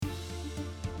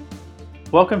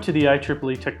Welcome to the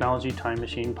IEEE Technology Time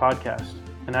Machine podcast,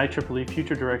 an IEEE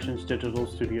Future Directions digital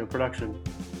studio production.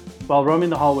 While roaming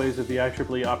the hallways of the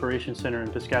IEEE Operations Center in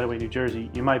Piscataway, New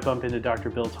Jersey, you might bump into Dr.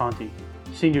 Bill Tonti,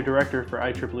 Senior Director for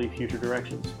IEEE Future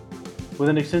Directions. With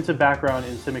an extensive background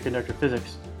in semiconductor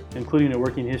physics, including a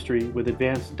working history with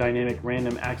advanced dynamic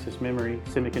random access memory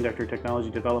semiconductor technology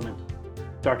development,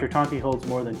 Dr. Tonti holds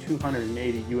more than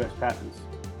 280 U.S. patents.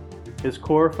 His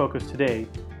core focus today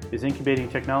is incubating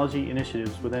technology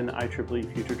initiatives within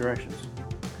IEEE Future Directions.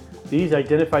 These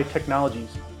identified technologies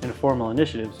and formal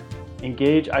initiatives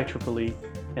engage IEEE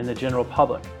and the general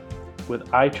public with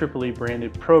IEEE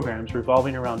branded programs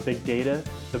revolving around big data,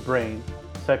 the brain,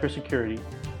 cybersecurity,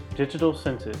 digital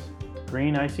census,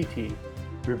 green ICT,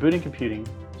 rebooting computing,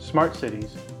 smart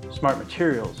cities, smart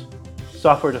materials,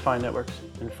 software-defined networks,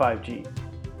 and 5G.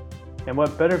 And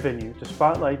what better venue to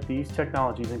spotlight these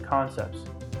technologies and concepts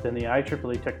than the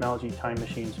IEEE Technology Time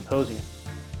Machine Symposium.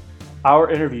 Our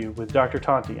interview with Dr.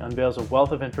 Tonti unveils a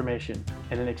wealth of information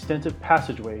and an extensive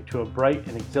passageway to a bright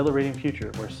and exhilarating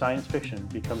future where science fiction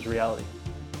becomes reality.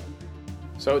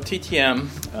 So TTM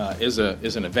is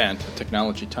an event, a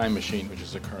Technology Time Machine, which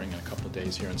is occurring in a couple of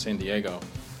days here in San Diego. I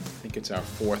think it's our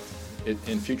fourth,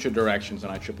 in Future Directions,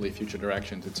 and IEEE Future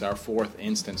Directions, it's our fourth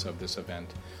instance of this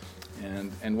event.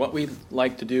 And what we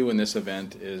like to do in this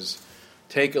event is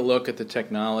take a look at the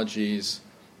technologies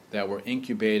that we're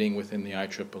incubating within the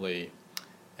IEEE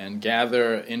and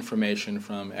gather information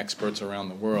from experts around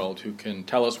the world who can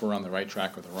tell us we're on the right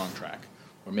track or the wrong track,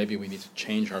 or maybe we need to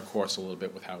change our course a little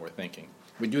bit with how we're thinking.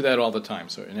 We do that all the time.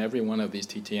 So in every one of these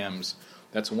TTMs,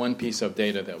 that's one piece of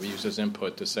data that we use as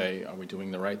input to say, are we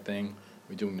doing the right thing?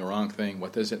 Are we doing the wrong thing?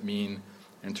 What does it mean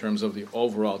in terms of the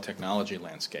overall technology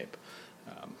landscape?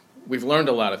 We've learned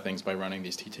a lot of things by running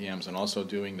these TTMs and also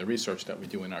doing the research that we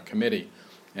do in our committee.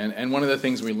 And one of the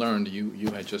things we learned, you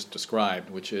had just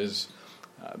described, which is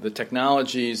the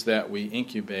technologies that we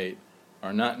incubate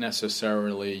are not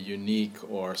necessarily unique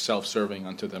or self-serving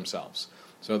unto themselves.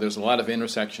 So there's a lot of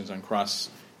intersections and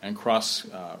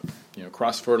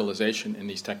cross-fertilization in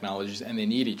these technologies, and they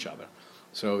need each other.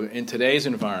 So in today's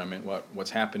environment, what's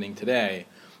happening today,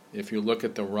 if you look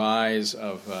at the rise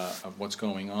of what's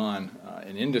going on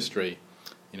in industry,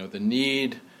 the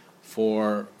need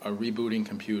for a rebooting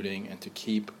computing and to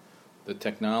keep the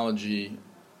technology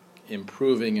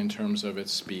improving in terms of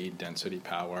its speed, density,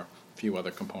 power, a few other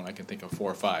components. I can think of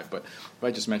 4 or 5, but if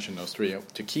I just mention those 3,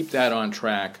 to keep that on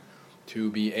track,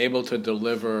 to be able to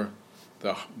deliver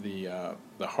the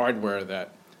hardware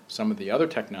that some of the other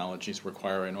technologies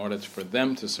require in order for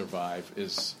them to survive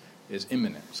is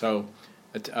imminent. So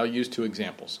I'll use 2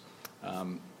 examples.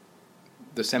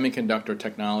 The semiconductor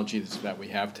technologies that we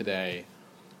have today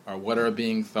are what are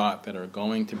being thought that are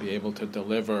going to be able to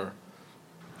deliver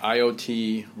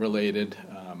IoT-related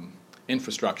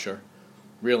infrastructure,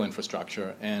 real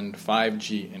infrastructure, and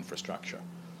 5G infrastructure.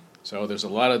 So there's a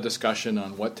lot of discussion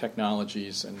on what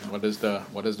technologies and what is the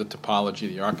topology,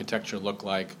 the architecture look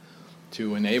like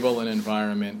to enable an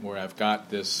environment where I've got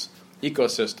this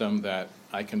ecosystem that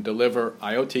I can deliver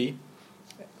IoT,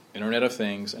 Internet of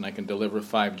Things, and I can deliver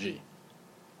 5G.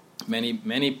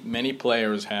 Many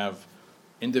players have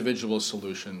individual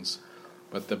solutions,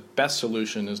 but the best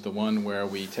solution is the one where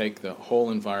we take the whole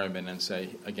environment and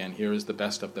say, again, here is the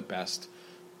best of the best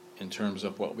in terms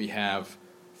of what we have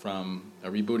from a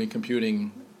rebooting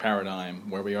computing paradigm,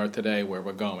 where we are today, where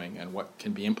we're going, and what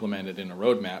can be implemented in a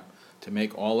roadmap to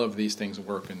make all of these things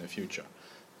work in the future.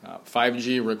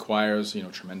 5G requires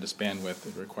tremendous bandwidth.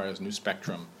 It requires new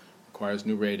spectrum, requires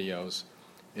new radios.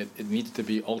 It needs to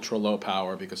be ultra-low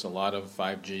power because a lot of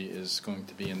 5G is going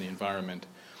to be in the environment.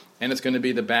 And it's going to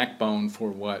be the backbone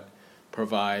for what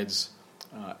provides,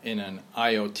 in an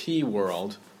IoT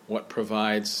world, what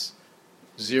provides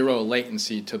zero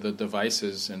latency to the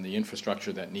devices and the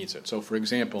infrastructure that needs it. So, for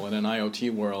example, in an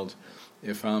IoT world,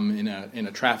 if I'm in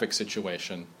a traffic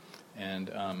situation and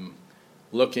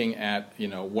looking at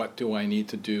what do I need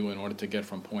to do in order to get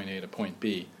from point A to point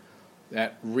B,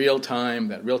 that real-time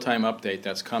update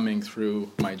that's coming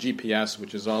through my GPS,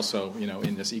 which is also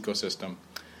in this ecosystem,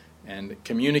 and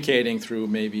communicating through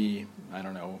maybe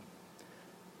 300,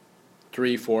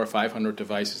 400, 500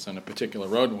 devices on a particular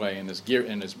roadway, and is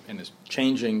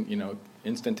changing,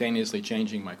 instantaneously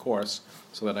changing my course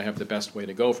so that I have the best way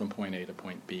to go from point A to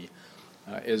point B,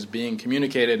 is being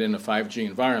communicated in a 5G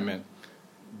environment,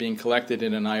 being collected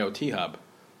in an IoT hub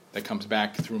that comes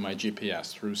back through my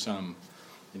GPS through some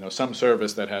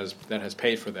service that has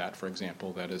paid for that, for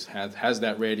example, that has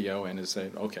that radio and is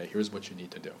saying, okay, here's what you need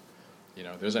to do.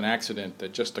 There's an accident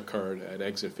that just occurred at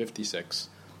exit 56.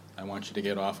 I want you to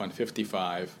get off on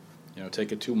 55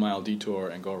 take a 2-mile detour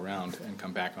and go around and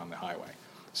come back on the highway.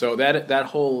 So that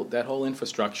whole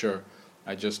infrastructure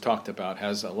I just talked about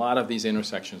has a lot of these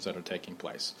intersections that are taking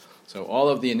place. So all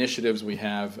of the initiatives we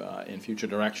have in Future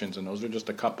Directions, and those are just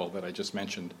a couple that I just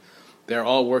mentioned, they're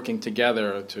all working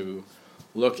together to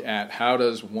look at how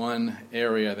does one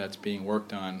area that's being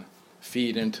worked on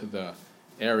feed into the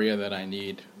area that I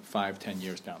need 5-10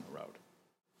 years down the road.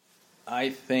 I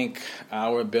think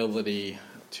our ability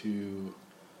to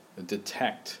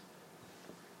detect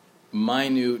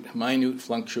minute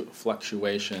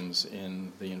fluctuations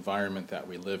in the environment that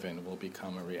we live in will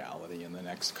become a reality in the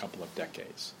next couple of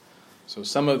decades. So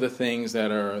some of the things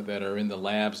that are in the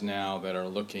labs now that are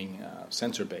looking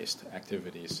sensor-based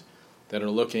activities that are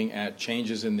looking at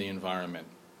changes in the environment,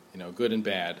 good and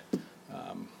bad,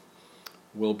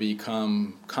 will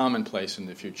become commonplace in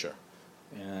the future,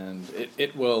 and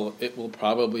it will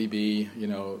probably be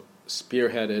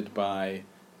spearheaded by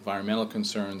environmental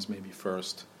concerns maybe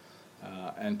first,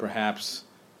 and perhaps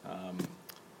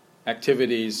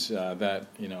activities that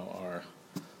are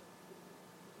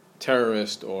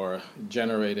terrorist or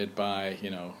generated by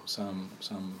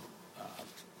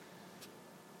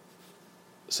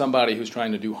somebody who's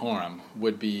trying to do harm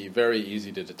would be very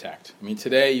easy to detect. I mean,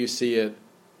 today you see it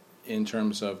in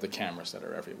terms of the cameras that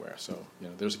are everywhere. So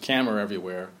there's a camera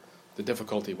everywhere. The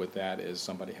difficulty with that is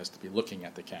somebody has to be looking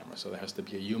at the camera, so there has to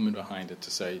be a human behind it to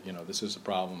say, this is a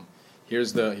problem.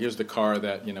 Here's the car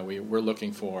that we're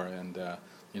looking for, and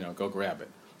go grab it.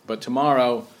 But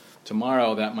tomorrow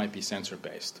that might be sensor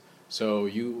based. So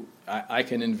I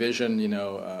can envision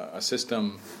a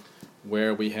system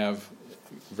where we have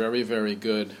very, very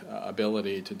good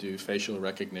ability to do facial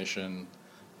recognition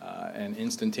and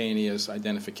instantaneous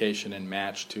identification and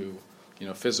match to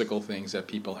physical things that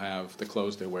people have, the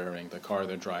clothes they're wearing, the car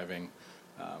they're driving,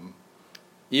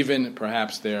 even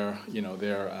perhaps their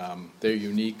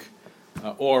unique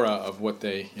aura of what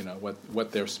they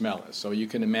what their smell is. So you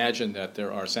can imagine that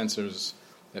there are sensors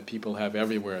that people have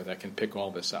everywhere that can pick all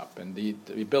this up, and the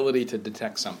ability to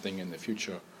detect something in the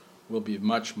future will be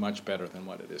much, much better than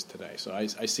what it is today. So I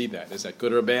see that. Is that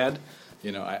good or bad?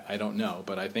 I don't know,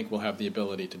 but I think we'll have the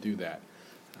ability to do that.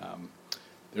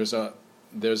 There's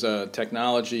a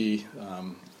technology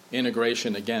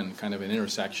integration, again, kind of an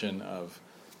intersection of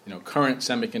current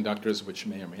semiconductors, which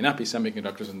may or may not be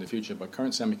semiconductors in the future, but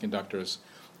current semiconductors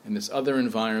in this other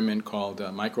environment called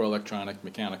microelectronic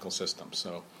mechanical systems.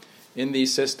 So in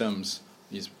these systems,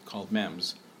 these called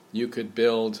MEMS, you could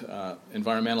build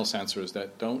environmental sensors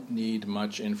that don't need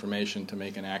much information to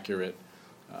make an accurate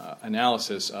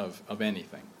analysis of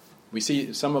anything. We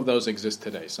see some of those exist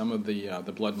today. Some of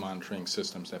the blood monitoring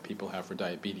systems that people have for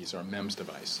diabetes are a MEMS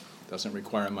device. It doesn't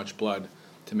require much blood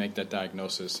to make that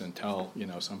diagnosis and tell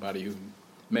somebody who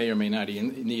may or may not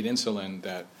need insulin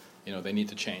that they need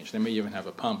to change. They may even have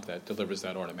a pump that delivers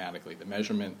that automatically. The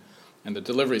measurement and the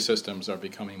delivery systems are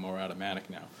becoming more automatic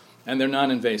now, and they're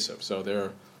non-invasive. So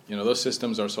they're those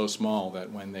systems are so small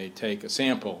that when they take a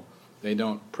sample, they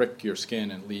don't prick your skin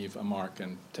and leave a mark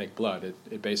and take blood.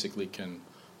 It basically can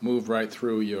move right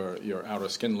through your outer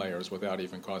skin layers without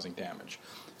even causing damage.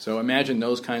 So imagine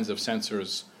those kinds of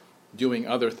sensors doing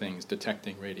other things,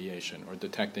 detecting radiation or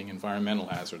detecting environmental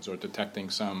hazards or detecting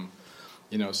some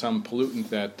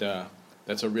pollutant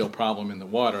that's a real problem in the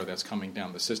water that's coming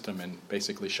down the system and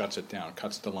basically shuts it down,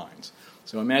 cuts the lines.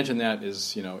 So imagine that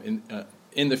is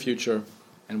in the future,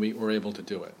 and we're able to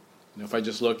do it. If I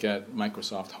just look at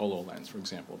Microsoft HoloLens, for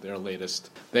example, their latest,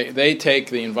 they take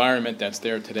the environment that's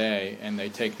there today and they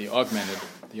take the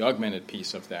augmented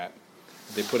piece of that,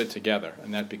 they put it together,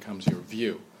 and that becomes your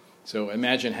view. So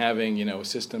imagine having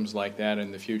systems like that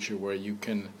in the future where you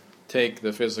can take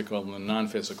the physical and the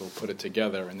non-physical, put it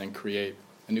together, and then create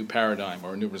a new paradigm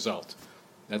or a new result.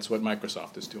 That's what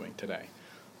Microsoft is doing today.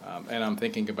 And I'm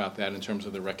thinking about that in terms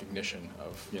of the recognition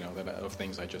of of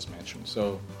things I just mentioned.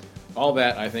 So all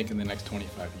that, I think, in the next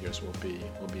 25 years will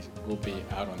be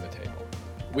out on the table.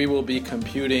 We will be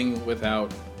computing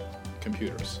without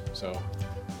computers. So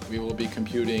we will be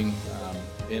computing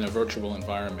in a virtual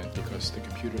environment because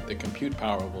the compute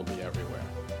power will be everywhere.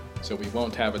 So we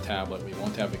won't have a tablet, we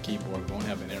won't have a keyboard, we won't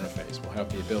have an interface. We'll have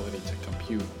the ability to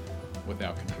compute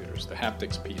without computers. The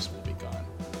haptics piece will be gone.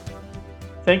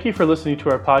 Thank you for listening to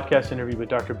our podcast interview with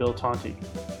Dr. Bill Tonti.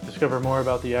 Discover more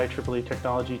about the IEEE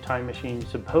Technology Time Machine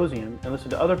Symposium and listen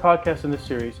to other podcasts in this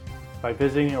series by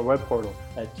visiting our web portal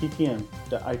at ttm.ieee.org.